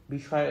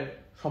বিষয়ের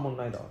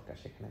সমন্বয় দরকার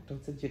সেখানে। একটা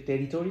হচ্ছে যে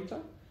টেরিটরিটা,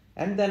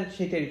 অ্যান্ড দেন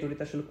সেই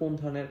টেরিটরিতে আসলে কোন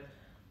ধরনের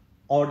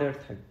অর্ডার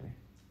থাকবে,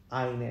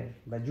 আইনের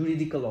বা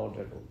জুরিডিক্যাল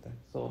অর্ডার বলতে।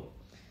 সো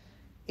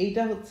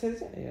এইটা হচ্ছে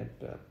যে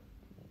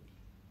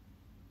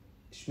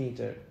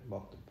স্মিথের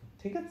বক্তব্য,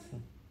 ঠিক আছে?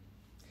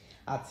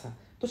 আচ্ছা,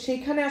 তো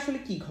সেইখানে আসলে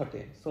কি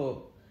ঘটে? সো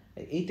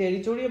এই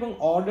টেরিটরি এবং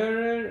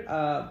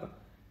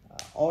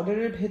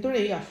অর্ডারের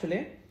ভেতরেই আসলে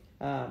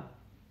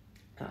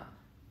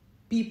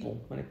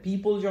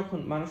পিপল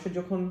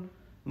যখন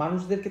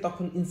মানুষদেরকে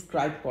তখন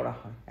ইনস্ক্রাইব করা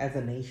হয় অ্যাজ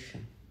এ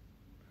নেশন।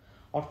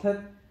 অর্থাৎ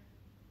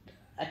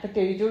একটা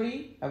টেরিটরি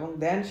এবং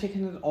দেন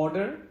সেখানে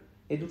অর্ডার,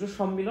 এই দুটো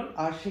সম্মিলন,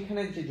 আর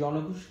সেখানে যে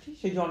জনগোষ্ঠী,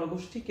 সেই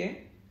জনগোষ্ঠীকে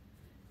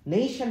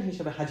নেশন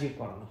হিসেবে হাজির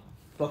করানো হয়।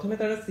 প্রথমে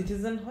তারা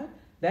সিটিজেন হয়,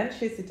 দেন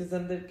সেই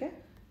সিটিজেনদেরকে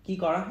কি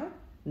করা হয়,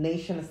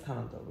 নেশনে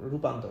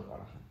রূপান্তর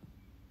করা হয়।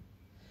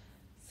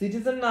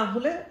 সিটিজেন না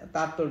হলে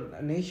তার তো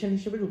নেশন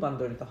হিসেবে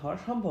রূপান্তরিত হওয়া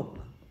সম্ভব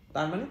না।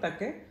 তার মানে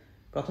তাকে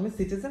প্রথমে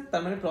সিটিজেন,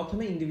 তার মানে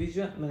প্রথমে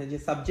ইন্ডিভিজুয়াল, মানে যে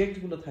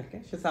সাবজেক্টগুলো থাকে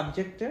সে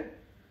সাবজেক্টের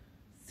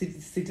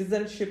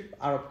সিটিজেনশিপ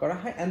আরোপ করা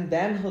হয়, অ্যান্ড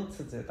দেন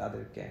হচ্ছে যে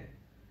তাদেরকে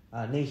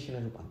নেশনে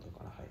রূপান্তর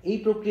করা হয়। এই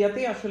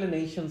প্রক্রিয়াতেই আসলে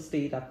নেশন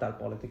স্টেট আর তার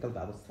পলিটিক্যাল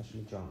ব্যবস্থা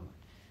আসলে জন্মায়,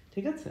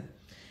 ঠিক আছে?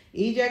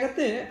 এই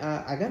জায়গাতে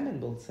আগামেন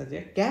বলছে যে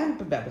ক্যাম্প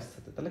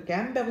ব্যবস্থাতে, তাহলে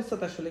ক্যাম্প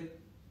ব্যবস্থাতে আসলে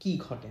কি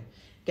ঘটে?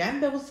 ক্যাম্প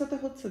ব্যবস্থাতে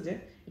হচ্ছে যে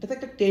এটাতে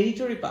একটা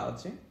টেরিটরি পাওয়া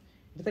যায়,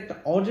 এটাতে একটা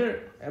অর্ডার।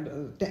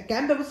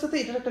 ক্যাম্প ব্যবস্থাতে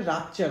এটার একটা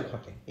রাপচার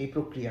ঘটে এই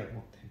প্রক্রিয়ার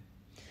মধ্যে,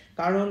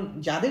 কারণ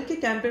যাদেরকে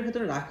ক্যাম্পের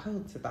ভেতরে রাখা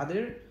হচ্ছে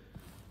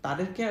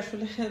তাদেরকে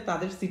আসলে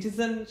তাদের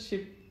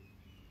সিটিজেনশিপ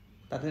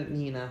তাদের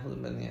নিয়ে না হল,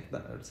 মানে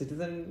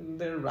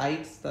সিটিজেনদের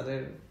রাইটস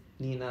তাদের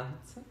নিয়ে নেওয়া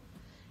হচ্ছে,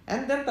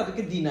 অ্যান্ড দেন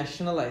তাদেরকে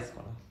ডিন্যাশনালাইজ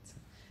করা হচ্ছে,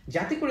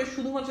 যাতে করে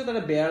শুধুমাত্র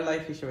তারা বেয়ার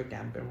লাইফ হিসেবে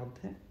ক্যাম্পের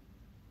মধ্যে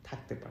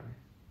থাকতে পারে।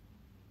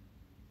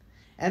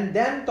 অ্যান্ড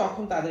দেন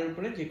তখন তাদের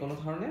উপরে যে কোনো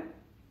ধরনের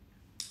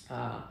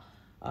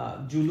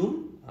জুলুম,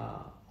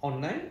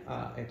 অন্যায়,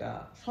 এটা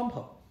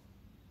সম্ভব।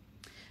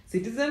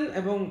 সিটিজেন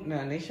এবং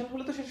নেশন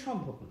হলে তো সেটা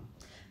সম্ভব না।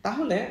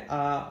 তাহলে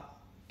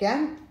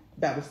ক্যাম্প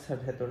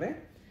ব্যবস্থার ভেতরে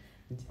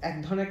এক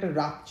ধরনের একটা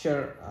রাপচার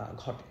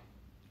ঘটে,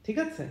 ঠিক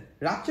আছে?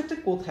 রাপচারটা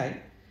কোথায়?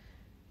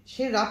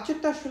 সেই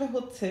রাপচারটা আসলে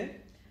হচ্ছে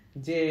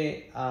যে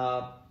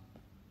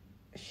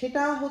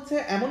সেটা হচ্ছে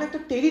এমন একটা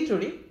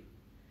টেরিটরি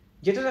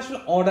যেটার আসলে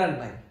অর্ডার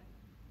নাই,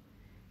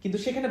 কিন্তু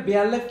সেখানে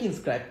বেয়ার লাইফকে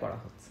ইনস্ক্রাইব করা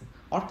হচ্ছে।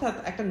 অর্থাৎ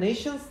একটা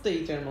নেশন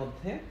স্টেটের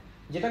মধ্যে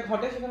যেটা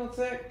ঘটে সেখানে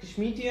হচ্ছে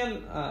স্মিথিয়ান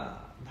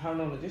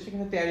ধারণা অনুযায়ী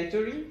সেখানে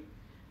টেরিটরি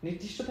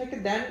নির্দিষ্ট থাকে,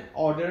 দেন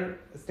অর্ডার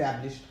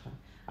এস্টাবলিশড হয়,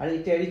 আর এই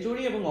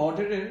টেরিটরি এবং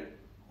অর্ডারের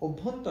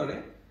অভ্যন্তরে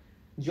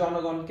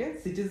জনগণকে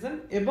সিটিজেন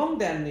এবং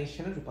দেন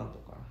নেশনে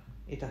রূপান্তর করা হয়,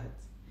 এটা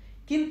হচ্ছে।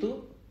 কিন্তু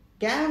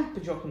ক্যাম্প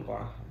যখন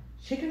করা হয়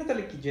সেখানে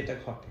তাহলে কি যেটা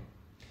ঘটে,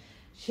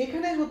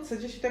 সেখানে হচ্ছে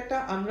যে সেটা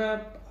আমরা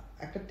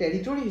একটা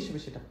টেরিটরি হিসেবে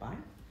সেটা পাই,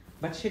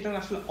 বাট সেটার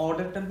আসলে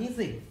অর্ডারটা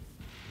মিসিং,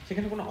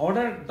 সেখানে কোনো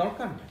অর্ডার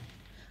দরকার নেই।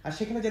 আর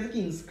সেখানে যাদেরকে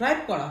ইনস্ক্রাইব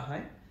করা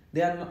হয়, দে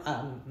আর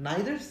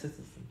নাইদার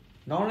সিটিজেন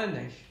নর আ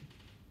নেশন,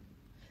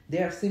 দে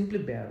আর সিম্পলি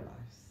বেয়ার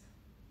লাইফস।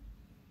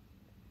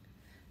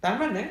 তার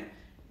মানে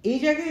এই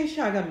জায়গায় এসে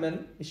আগামবেন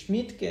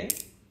স্মিথকে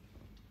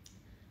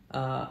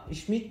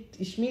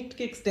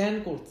এক্সটেন্ড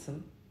করছেন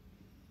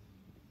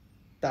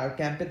তার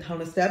ক্যাম্পের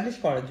ধারণা এস্টাবলিশ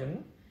করার জন্য।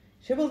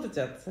 সে বলতে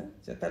চাচ্ছে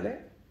যে তাহলে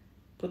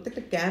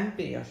প্রত্যেকটা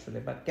ক্যাম্পে আসলে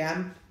বা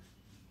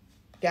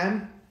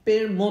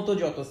ক্যাম্পের মতো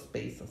যত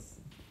স্পেস আছে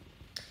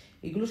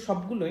এগুলো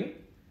সবগুলোই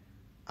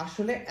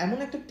আসলে এমন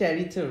একটা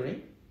টেরিটরি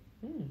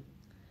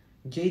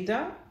যেটা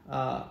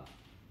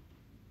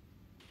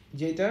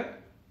যেটার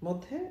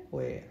মধ্যে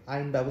ওই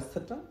আইন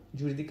ব্যবস্থাটা,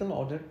 জুরিডিক্যাল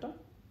অর্ডারটা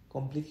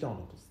কমপ্লিটলি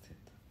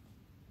অনুপস্থিত।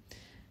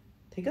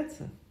 ঠিক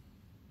আছে,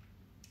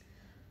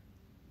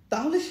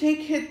 তাহলে সেই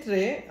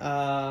ক্ষেত্রে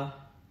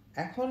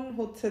এখন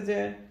হচ্ছে যে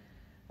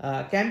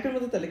ক্যাম্পের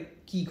মধ্যে তাহলে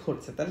কি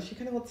ঘটছে, তাহলে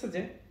সেখানে হচ্ছে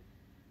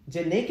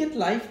যে নেকেড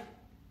লাইফ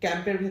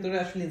ক্যাম্পের ভেতরে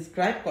আসলে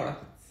ইনস্ক্রাইব করা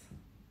হচ্ছে,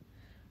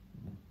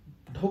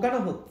 ঢোকানো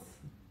হচ্ছে,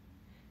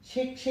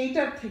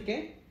 সেইটার থেকে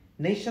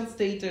নেশন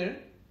স্টেটের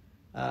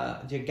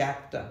যে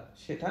গ্যাপটা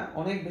সেটা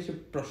অনেক বেশি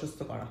প্রশস্ত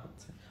করা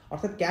হচ্ছে।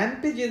 অর্থাৎ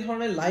ক্যাম্পে যে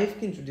ধরনের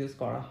লাইফকে ইন্ট্রোডিউস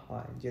করা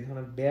হয়, যে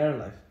ধরনের বেয়ার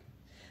লাইফ,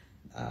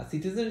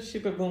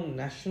 সিটিজেনশিপ এবং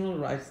ন্যাশনাল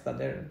রাইটস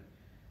তাদের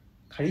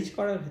খারিজ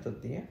করার ভেতর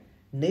দিয়ে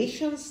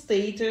নেশন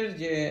স্টেটের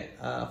যে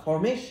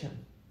ফরমেশন,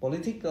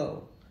 পলিটিক্যাল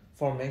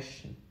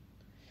ফরমেশন,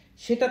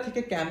 সেটা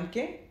থেকে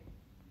ক্যাম্পকে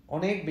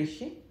অনেক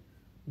বেশি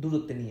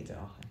দূরত্বে নিয়ে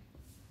যাওয়া হয়।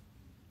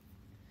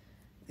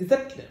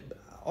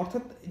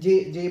 অর্থাৎ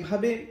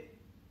যেভাবে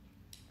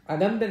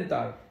আগামবেন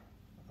তার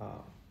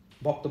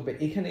বক্তব্যে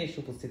এখানে এসে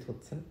উপস্থিত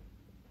হচ্ছেন,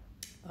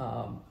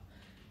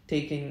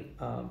 taking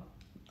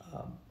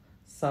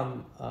some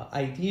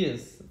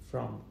ideas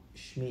from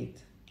Smith,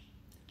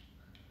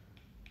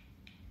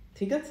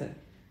 ঠিক আছে।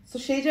 তো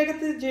সেই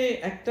জায়গাতে যে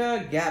একটা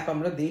গ্যাপ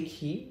আমরা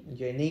দেখি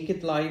যে নেকেড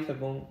লাইফ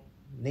এবং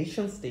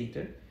নেশন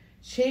স্টেটের,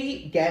 সেই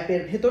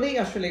গ্যাপের ভেতরেই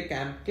আসলে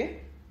ক্যাম্পকে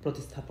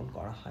প্রতিস্থাপন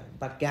করা হয়,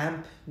 বা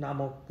ক্যাম্প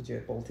নামক যে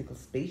পলিটিক্যাল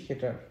স্পেস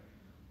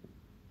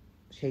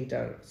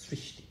সেইটার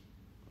সৃষ্টি।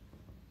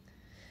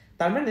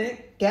 তার মানে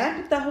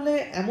ক্যাম্প তাহলে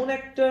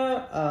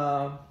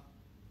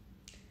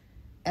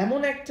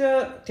এমন একটা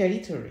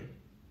territory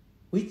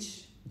which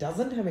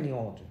doesn't have any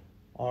order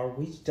or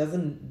which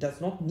does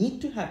not need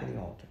to have any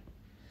order।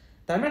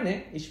 তার মানে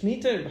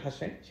স্মিথের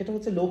ভাষায় সেটা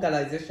হচ্ছে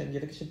লোকালাইজেশন,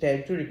 যেটাকে সে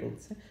টেরিটরি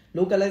বলছে,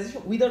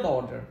 লোকালাইজেশন উইদাউট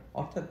অর্ডার,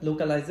 অর্থাৎ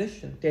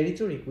লোকালাইজেশন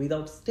টেরিটরি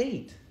উইদাউট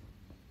স্টেট,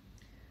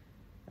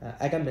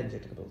 অ্যাগামবেন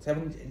যেটাকে বলছে।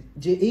 এবং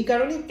যে এই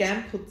কারণেই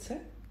ক্যাম্প হচ্ছে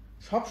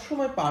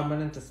সবসময়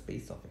পার্মানেন্ট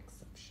স্পেস অফ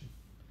এক্সেপশন।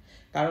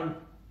 কারণ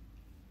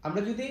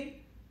আমরা যদি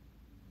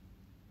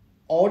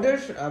অর্ডার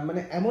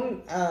মানে এমন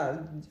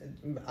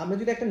আমরা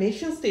যদি একটা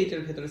নেশন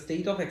স্টেটের ভেতরে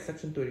স্টেট অফ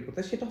এক্সেপশন তৈরি করতে,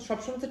 সেটা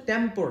সবসময় হচ্ছে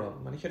টেম্পোরাল,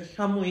 মানে সেটা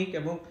সাময়িক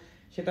এবং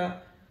সেটা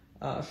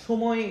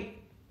সময়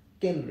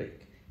কেন্দ্রিক।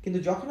 কিন্তু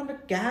যখন আমরা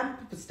ক্যাম্প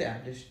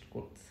এস্টাবলিশ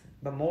করছি,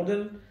 বা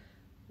মডার্ন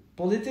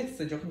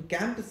পলিটিক্সে যখন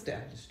ক্যাম্প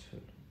এস্টাবলিশ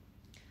হল,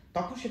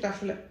 তখন সেটা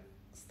আসলে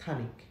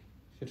স্থানিক,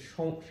 সেটা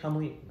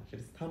সাময়িক না,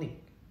 সেটা স্থানিক,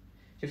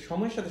 সেটা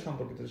সময়ের সাথে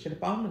সম্পর্কিত, সেটা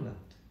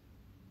পার্মানেন্ট।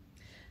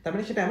 তার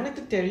মানে সেটা এমন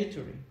একটা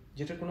টেরিটরি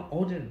যেটার কোনো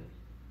অর্ডার নেই,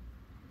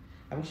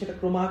 এবং সেটা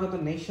ক্রমাগত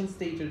নেশন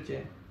স্টেটের যে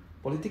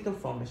পলিটিক্যাল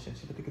ফরমেশন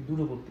সেটা থেকে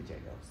দূরবর্তী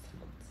জায়গায় অবস্থান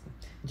করতেছে।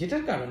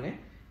 যেটার কারণে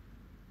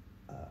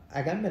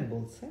আগামবেন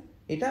বলছে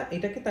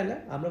এটাকে তাহলে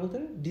আমরা বলতে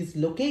পারি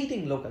ডিসলোকেটিং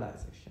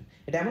লোকালাইজেশন।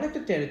 এটা এমন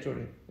একটা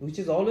territory which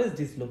is always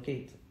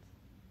dislocated।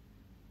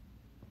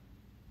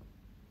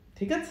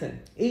 ঠিক আছে,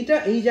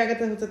 এই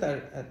জায়গাতে হচ্ছে তার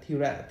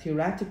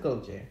থিওরিটিক্যাল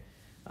যে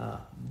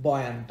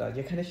বয়ানটা,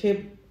 যেখানে সে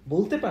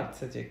বলতে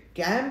পারছে যে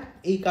ক্যাম্প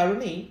এই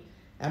কারণেই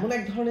এমন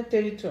এক ধরনের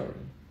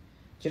টেরিটরি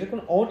যেটা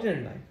কোনো অর্ডার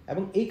নাই,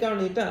 এবং এই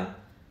কারণে এটা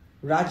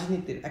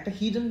রাজনীতির একটা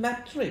হিডেন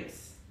ম্যাট্রিক্স,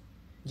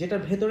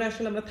 যেটার ভেতরে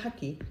আসলে আমরা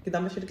থাকি কিন্তু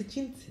আমরা সেটাকে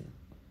চিনছি না,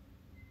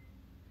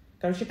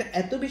 কারণ সেটা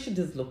এত বেশি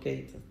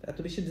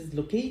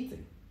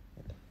ডিসলোকেটেড।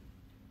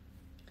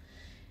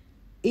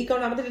 এই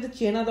কারণে আমাদের এটা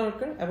চেনা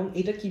দরকার, এবং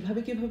এটা কিভাবে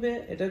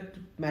এটা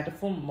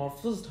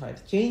মেটামরফোজড হয়,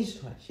 চেঞ্জড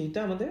হয়, সেটা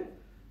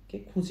আমাদেরকে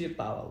খুঁজে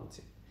পাওয়া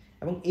উচিত।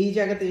 এবং এই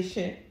জায়গাতে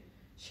এসে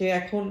সে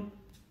এখন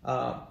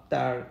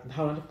তার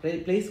ধারণাটা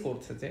প্লেস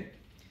করছে যে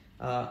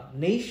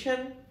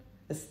নেশন,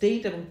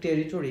 স্টেট এবং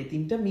টেরিটরি,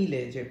 তিনটা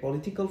মিলে যে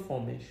পলিটিক্যাল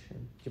ফরমেশন,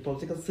 যে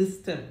পলিটিক্যাল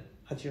সিস্টেম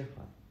হাজির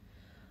হয়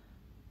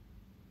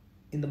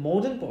in the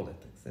modern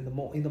politics, in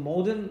the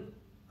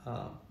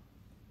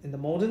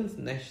modern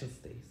nation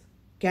states,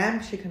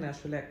 camp সেখানে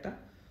আসলে একটা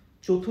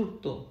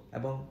চতুর্থ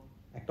এবং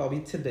একটা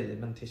অবিচ্ছেদ্য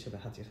এলিমেন্ট হিসেবে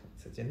হাজির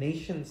হচ্ছে, যে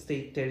nation,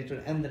 state,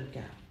 territory and then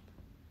camp.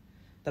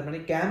 তার মানে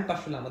ক্যাম্প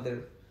আসলে আমাদের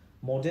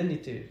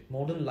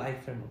মডার্ন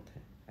লাইফের মধ্যে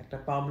একটা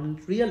পার্মানেন্ট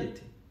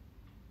রিয়ালিটি।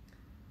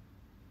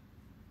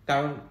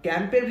 কারণ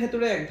ক্যাম্পের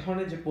ভেতরে এক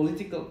ধরনের যে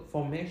পলিটিক্যাল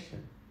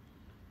ফরমেশন,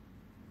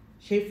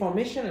 সেই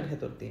ফরমেশনের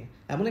ভেতর দিয়ে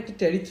এমন একটা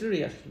টেরিটরি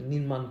আসলে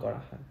নির্মাণ করা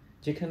হয়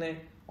যেখানে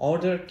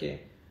অর্ডারকে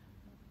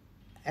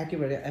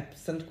একেবারে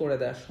অ্যাবসেন্ট করে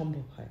দেওয়া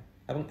সম্ভব হয়,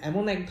 এবং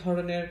এমন এক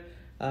ধরনের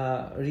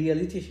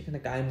রিয়েলিটি সেখানে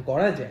কায়েম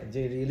করা যায়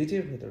যে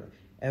রিয়েলিটির ভেতরে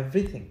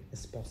এভরিথিং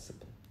ইজ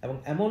পসিবল, এবং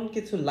এমন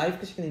কিছু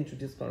লাইফকে সেখানে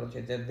ইন্ট্রোডিউস করা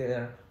যায় যে দে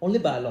আর অনলি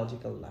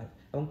বায়োলজিক্যাল লাইফ।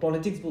 এবং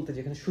পলিটিক্স বলতে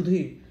যেখানে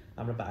শুধুই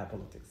আমরা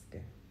বায়োপলিটিক্সকে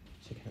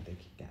সেখানে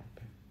দেখি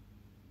ক্যাম্পে।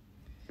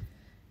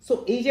 সো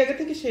এই জায়গা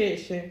থেকে সে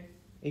এসে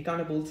এই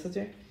কারণে বলছে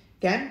যে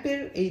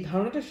ক্যাম্পের এই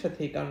ধারণাটার সাথে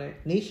এই কারণে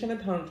নেশনের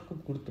ধারণাটা খুব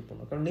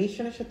গুরুত্বপূর্ণ, কারণ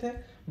নেশনের সাথে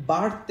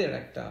বার্থের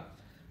একটা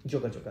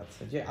যোগাযোগ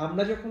আছে। যে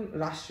আমরা যখন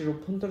রাষ্ট্রের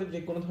অভ্যন্তরে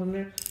যে কোনো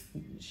ধরনের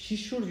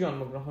শিশুর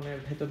জন্মগ্রহণের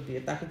ভেতর দিয়ে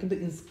তাকে কিন্তু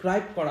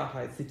ইনস্ক্রাইব করা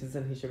হয়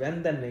সিটিজেন হিসেবে,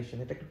 অ্যান্ড দ্যান নেশন,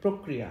 এটা একটা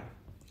প্রক্রিয়া।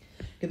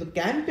 কিন্তু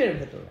ক্যাম্পের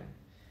ভেতরে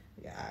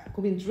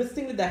খুব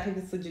ইন্টারেস্টিংলি দেখা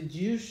গেছে যে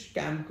জিউস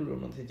ক্যাম্পগুলোর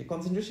মধ্যে, যে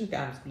কনসেন্ট্রেশন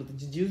ক্যাম্পসগুলোতে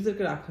যে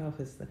জিউসদেরকে রাখা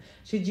হয়েছে,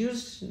 সেই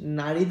জিউস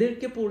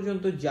নারীদেরকে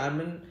পর্যন্ত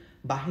জার্মান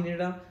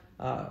বাহিনীরা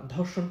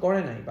ধর্ষণ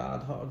করে নাই, বা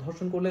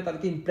ধর্ষণ করলে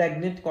তাদেরকে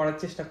ইমপ্রেগনেট করার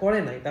চেষ্টা করে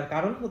নাই। তার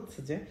কারণ হচ্ছে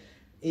যে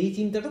এই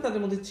চিন্তাটা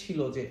তাদের মধ্যে ছিল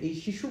যে এই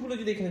শিশুগুলো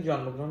যদি এখানে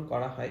জন্মগ্রহণ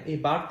করা হয়, এই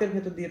বার্তের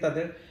ভেতর দিয়ে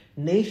তাদের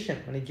নেশন,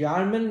 মানে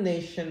জার্মান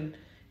নেশন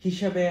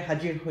হিসাবে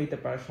হাজির হইতে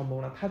পারার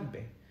সম্ভাবনা থাকবে।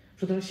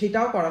 সুতরাং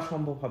সেটাও করা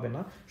সম্ভব হবে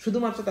না,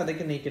 শুধুমাত্র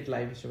তাদেরকে নেকেড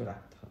লাইফ হিসেবে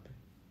রাখতে হবে,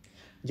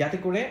 যাতে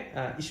করে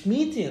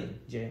স্মিথিয়ান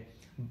যে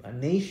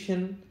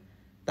নেশন,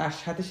 তার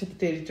সাথে সাথে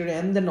টেরিটরি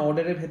অ্যান্ড দেন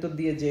অর্ডারের ভেতর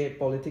দিয়ে যে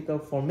পলিটিক্যাল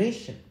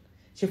ফরমেশন,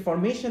 সে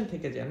ফরমেশন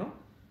থেকে যেন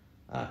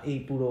এই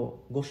পুরো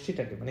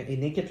গোষ্ঠীটাকে, মানে এই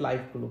নেকেড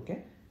লাইফগুলোকে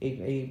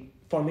এই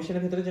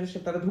ফরমেশনের ভেতরে যেন সে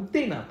তারা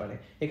ঢুকতেই না পারে।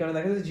 এই কারণে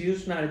দেখা যাচ্ছে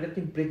জিউস নারীদেরকে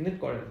ইমপ্রেগনেট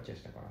করার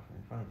চেষ্টা করা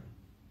হয় না।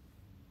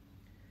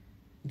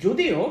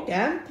 যদিও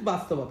ক্যাম্প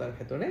বাস্তবতার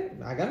ভেতরে,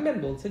 আগামবেন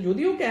বলছে,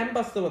 যদিও ক্যাম্প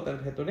বাস্তবতার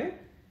ভেতরে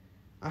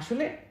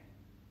আসলে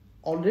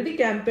অলরেডি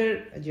ক্যাম্পের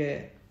যে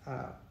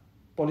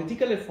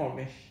পলিটিক্যাল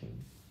ফরমেশন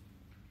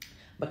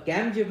বা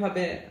ক্যাম্প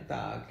যেভাবে,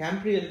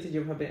 ক্যাম্প রিয়েলিটি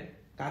যেভাবে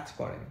কাজ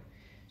করে,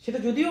 সেটা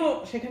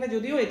সেখানে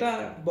যদিও এটা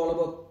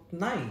বলবৎ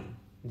নাই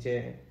যে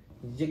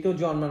যে কেউ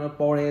জন্মানোর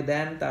পরে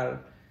দেন তার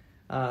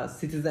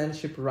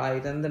সিটিজেনশিপ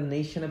রাইট অ্যান্ড দ্য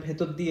নেশনের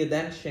ভেতর দিয়ে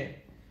দেন সে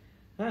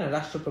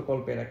রাষ্ট্র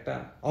প্রকল্পের একটা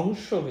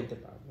অংশ হইতে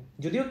পারবে।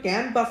 যদিও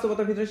ক্যাম্প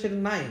বাস্তবতার ভিতরে সেটা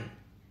নাই,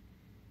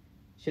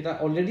 সেটা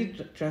অলরেডি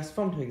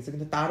ট্রান্সফর্মড হয়ে গেছে,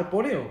 কিন্তু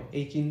তারপরেও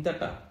এই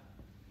চিন্তাটা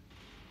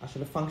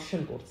আসলে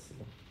ফাংশন করছিল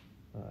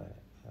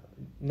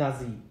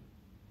নাজি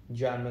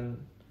জার্মান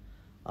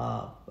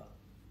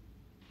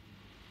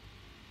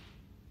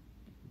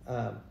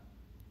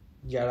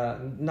যারা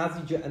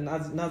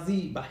নাজি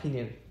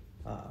বাহিনীর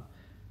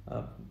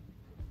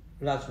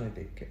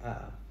রাজনৈতিক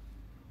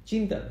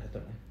চিন্তার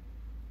ভেতরে।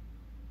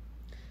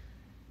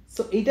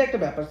 সো এইটা একটা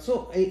ব্যাপার। সো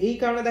এই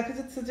কারণে দেখা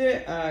যাচ্ছে যে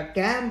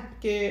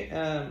ক্যাম্পকে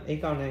এই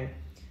কারণে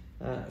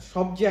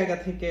সব জায়গা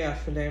থেকে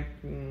আসলে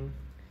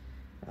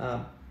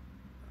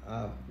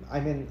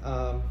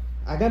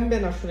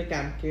আগামবেন আসলে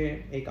ক্যাম্পকে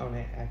এই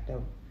কারণে একটা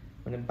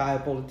মানে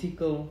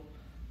বায়োপলিটিক্যাল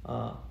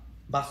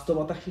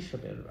বাস্তবতা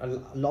হিসেবে,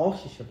 ল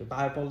হিসেবে,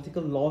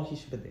 বায়োপলিটিক্যাল ল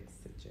হিসেবে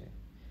দেখছে যে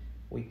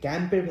ওই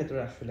ক্যাম্পের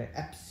ভেতরে আসলে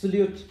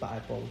অ্যাবসলিউট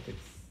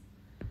বায়োপলিটিক্স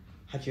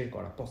হাজির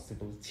করা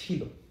পসিবল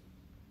ছিল।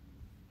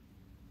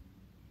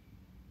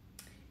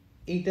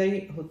 এইটাই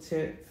হচ্ছে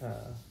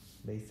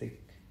বেসিক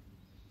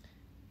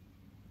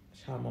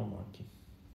সারমর্ম আর কি।